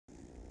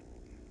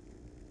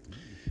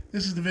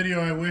This is the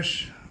video I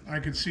wish I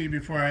could see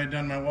before I had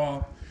done my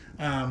wall.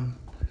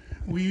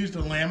 We used a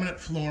laminate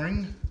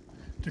flooring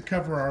to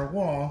cover our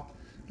wall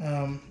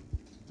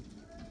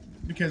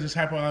because it's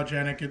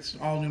hypoallergenic. It's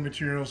all new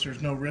materials.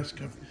 There's no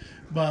risk of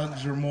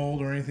bugs or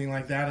mold or anything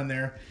like that in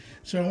there.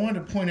 So I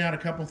wanted to point out a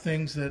couple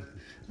things that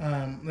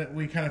that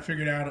we kind of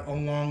figured out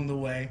along the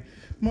way.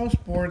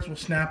 Most boards will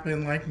snap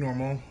in like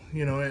normal,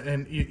 you know,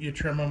 and you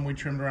trim them. We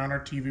trimmed around our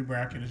TV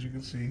bracket, as you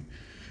can see,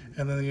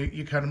 and then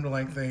you cut them to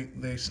length.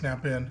 They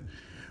snap in.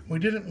 We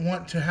didn't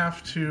want to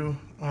have to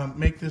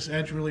make this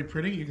edge really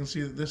pretty. You can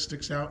see that this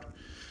sticks out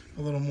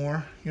a little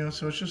more, you know,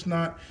 so it's just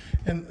not,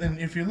 and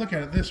if you look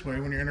at it this way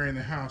when you're entering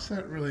the house,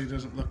 that really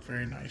doesn't look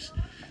very nice.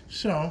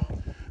 So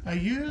I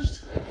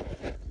used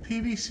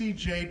PVC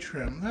J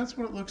trim. That's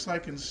what it looks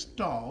like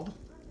installed.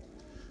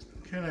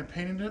 Okay, and I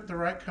painted it the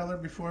right color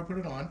before I put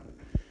it on.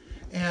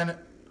 And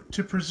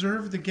to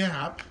preserve the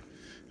gap,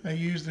 I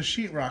used the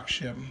sheetrock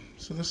shim.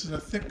 So this is a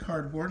thick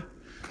cardboard.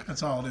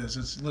 That's all it is.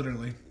 It's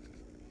literally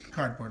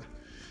cardboard.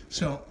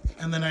 So,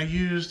 and then I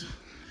used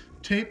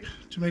tape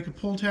to make a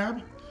pull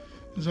tab,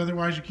 because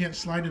otherwise you can't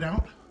slide it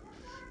out.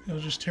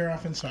 It'll just tear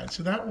off inside.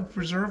 So that will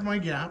preserve my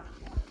gap.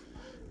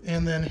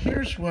 And then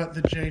here's what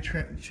the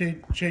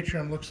J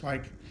trim looks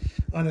like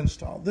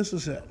uninstalled. This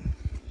is it.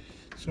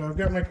 So I've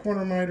got my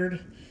corner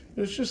mitered,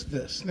 but it's just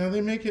this. Now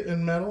they make it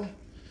in metal,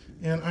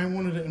 and I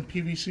wanted it in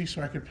PVC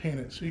so I could paint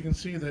it. So you can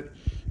see that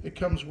it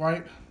comes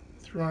white,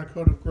 threw on a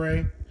coat of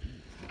gray,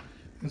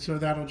 and so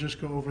that'll just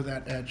go over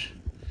that edge.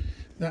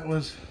 That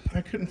was,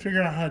 I couldn't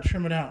figure out how to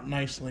trim it out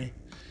nicely,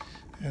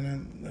 and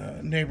then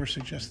the neighbor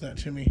suggested that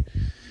to me.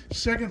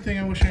 Second thing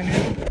I wish I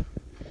knew,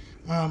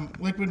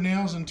 Liquid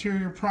Nails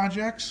interior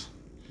projects.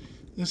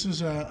 This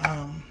is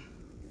a,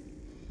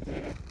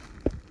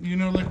 you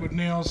know, Liquid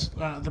Nails,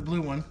 the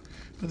blue one,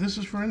 but this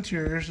is for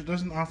interiors. It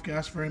doesn't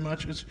off-gas very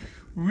much. It's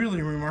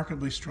really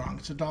remarkably strong.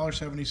 It's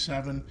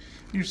 $1.77.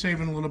 You're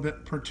saving a little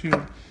bit per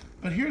tube.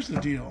 But here's the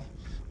deal.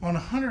 On a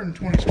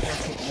 120 square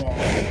foot wall,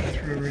 I went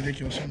through a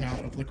ridiculous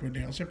amount of Liquid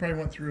Nails. I probably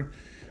went through,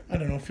 I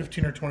don't know,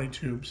 15 or 20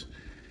 tubes.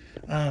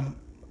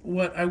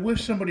 What I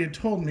wish somebody had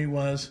told me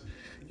was,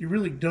 you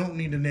really don't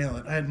need to nail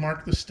it. I had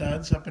marked the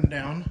studs up and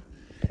down,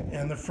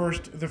 and the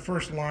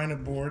first line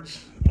of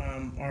boards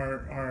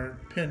are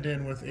pinned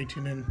in with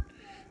 18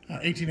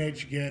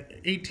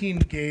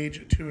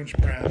 gauge 2-inch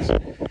brads.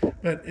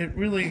 But it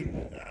really,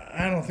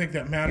 I don't think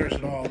that matters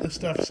at all. This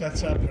stuff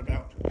sets up in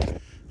about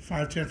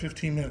 5, 10,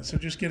 15 minutes. So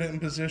just get it in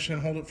position,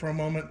 hold it for a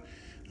moment,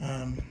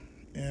 and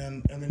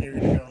then you're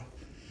good to go.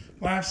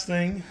 Last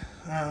thing,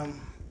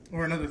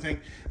 or another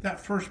thing, that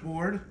first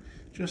board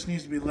just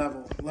needs to be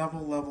level,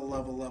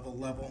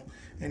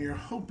 and you're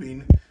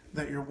hoping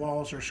that your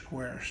walls are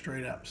square,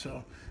 straight up.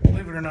 So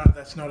believe it or not,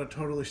 that's not a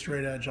totally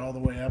straight edge all the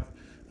way up,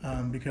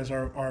 because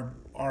our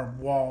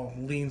wall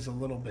leans a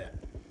little bit.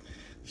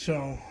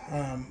 So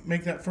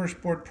make that first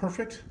board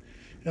perfect,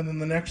 and then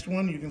the next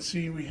one, you can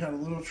see we had a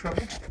little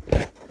trouble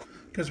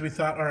because we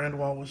thought our end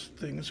wall was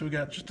thing. So we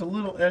got just a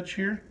little edge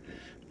here.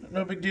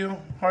 No big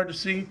deal, hard to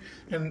see,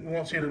 and we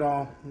won't see it at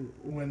all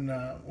when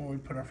we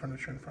put our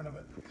furniture in front of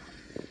it.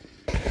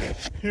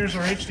 Here's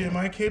our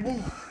HDMI cable.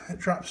 It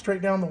drops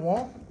straight down the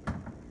wall.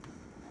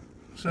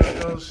 So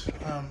it goes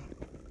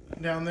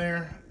down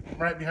there,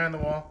 right behind the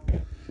wall,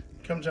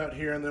 comes out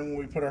here, and then when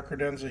we put our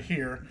credenza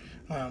here,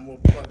 we'll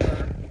plug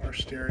our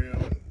stereo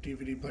and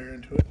DVD player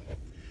into it.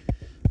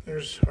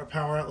 There's our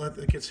power outlet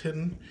that gets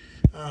hidden.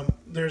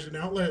 There's an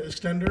outlet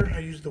extender. I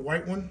use the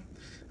white one.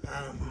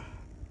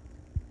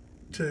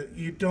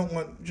 You don't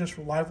want just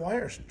live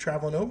wires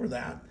traveling over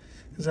that,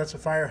 because that's a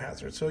fire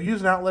hazard. So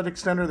use an outlet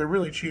extender. They're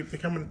really cheap. They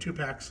come in 2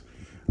 packs.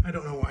 I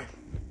don't know why,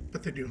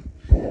 but they do.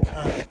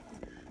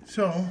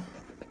 So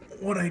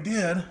what I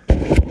did,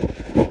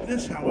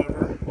 this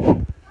however,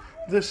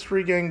 this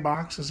 3-gang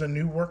box is a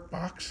new work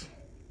box,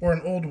 or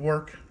an old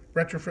work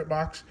retrofit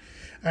box.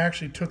 I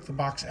actually took the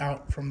box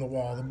out from the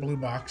wall, the blue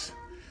box,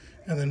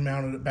 and then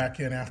mounted it back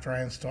in after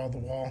I installed the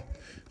wall,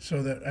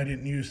 so that I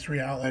didn't use 3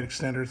 outlet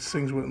extenders.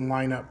 Things wouldn't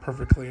line up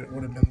perfectly, and it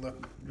would have been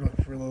looked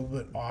for a little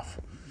bit off.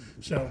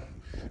 So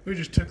we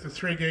just took the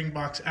 3-gang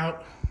box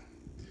out.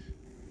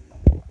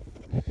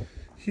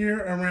 Here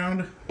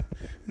around,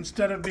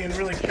 instead of being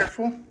really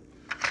careful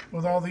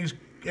with all these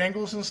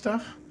angles and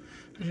stuff,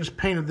 I just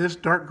painted this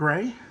dark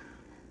gray.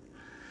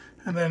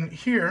 And then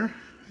here,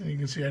 and you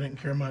can see I didn't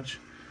care much,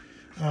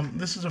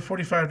 this is a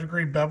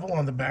 45-degree bevel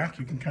on the back.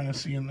 You can kind of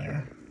see in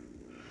there.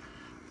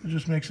 It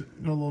just makes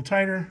it go a little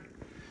tighter,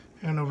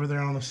 and over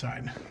there on the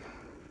side.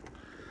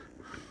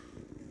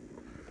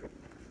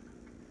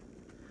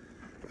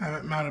 I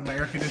haven't mounted my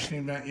air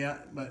conditioning vent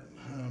yet, but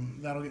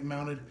that'll get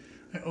mounted.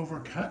 I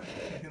overcut.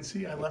 You can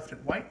see I left it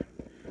white.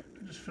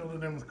 I just filled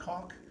it in with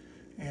caulk,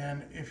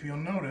 and if you'll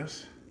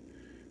notice,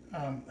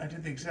 I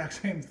did the exact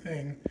same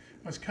thing.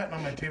 I was cutting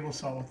on my table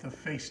saw with the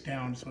face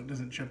down so it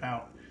doesn't chip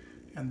out,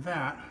 and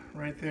that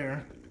right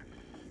there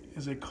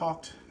is a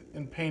caulked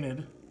and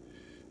painted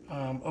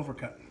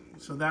overcut.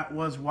 So that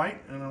was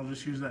white, and I'll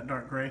just use that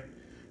dark gray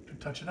to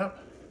touch it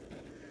up.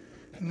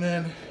 And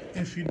then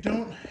if you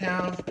don't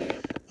have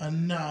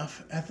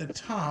enough at the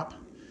top,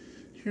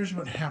 here's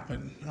what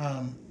happened.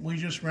 We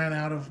just ran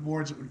out of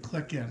boards that would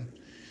click in.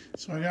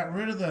 So I got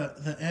rid of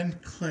the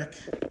end click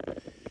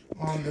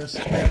on this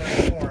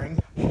flooring.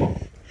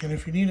 And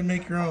if you need to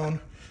make your own,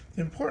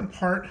 the important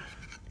part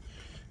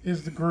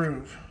is the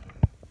groove.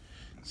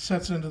 It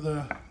sets into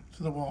the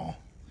wall.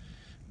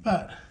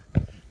 But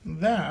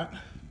that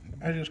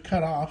I just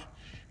cut off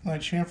and I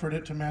chamfered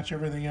it to match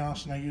everything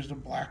else, and I used a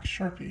black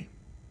Sharpie.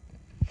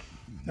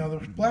 Now the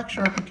black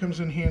Sharpie comes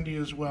in handy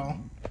as well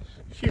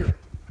here.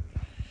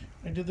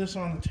 I did this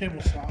on the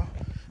table saw,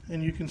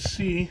 and you can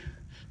see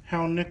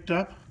how nicked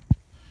up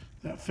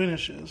that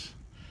finish is.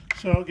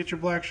 So get your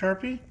black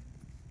Sharpie.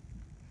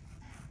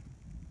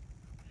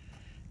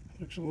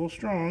 Looks a little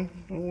strong,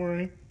 don't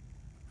worry.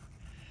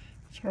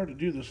 It's hard to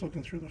do this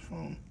looking through the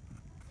phone.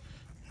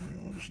 And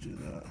we'll just do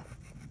that.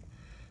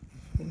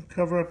 And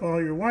cover up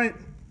all your white.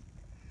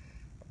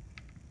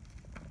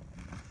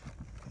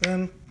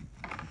 Then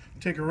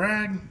take a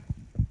rag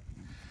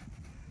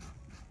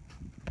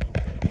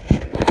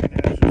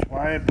and just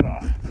wipe it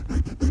off.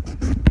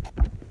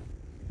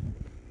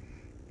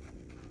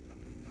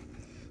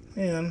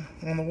 And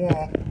on the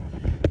wall,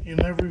 you'll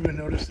never even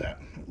notice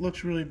that. It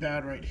looks really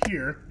bad right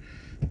here,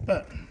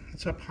 but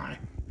it's up high,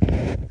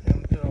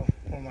 and it'll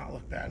will not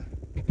look bad.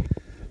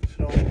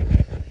 So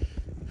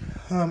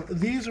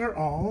these are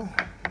all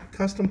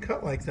custom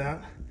cut like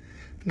that.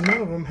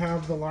 None of them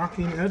have the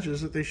locking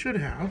edges that they should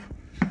have.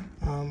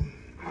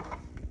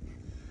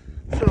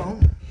 So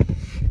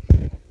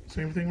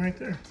same thing right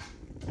there.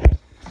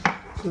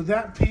 So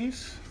that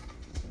piece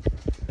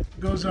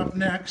goes up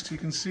next. You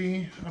can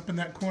see up in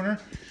that corner.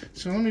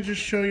 So let me just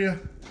show you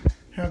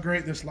how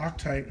great this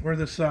Loctite or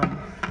this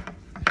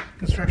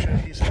construction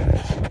adhesive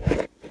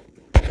is.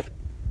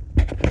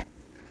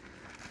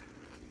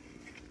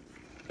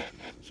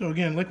 So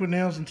again, Liquid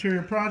Nails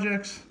Interior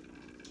Projects,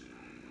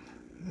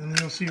 and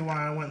you'll see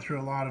why I went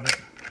through a lot of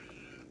it.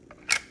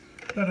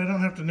 But I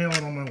don't have to nail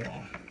it on my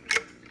wall.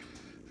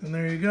 And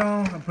there you go.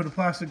 I put a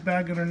plastic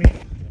bag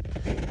underneath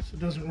so it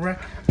doesn't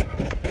wreck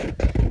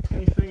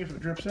anything if it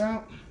drips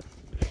out.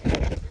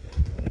 Let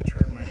me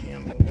turn my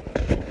handle.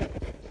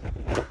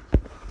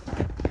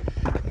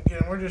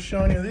 Again, we're just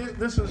showing you,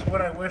 this is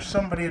what I wish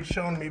somebody had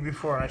shown me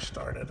before I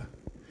started.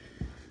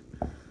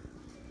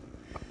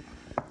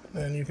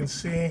 And you can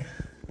see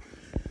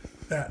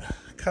that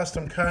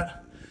custom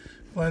cut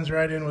blends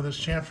right in with this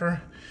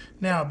chamfer.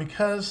 Now,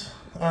 because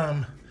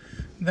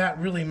that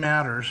really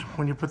matters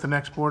when you put the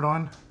next board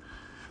on,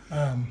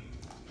 I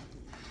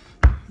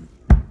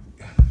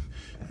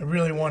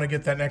really want to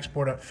get that next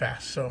board up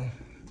fast. So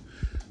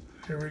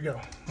here we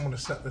go. I'm going to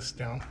set this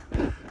down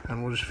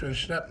and we'll just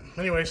finish it up.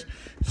 Anyways,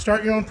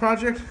 start your own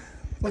project.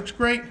 Looks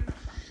great.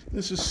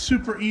 This is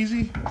super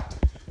easy.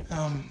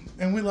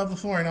 And we love the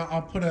flooring.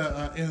 I'll put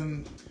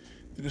in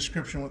the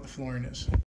description what the flooring is.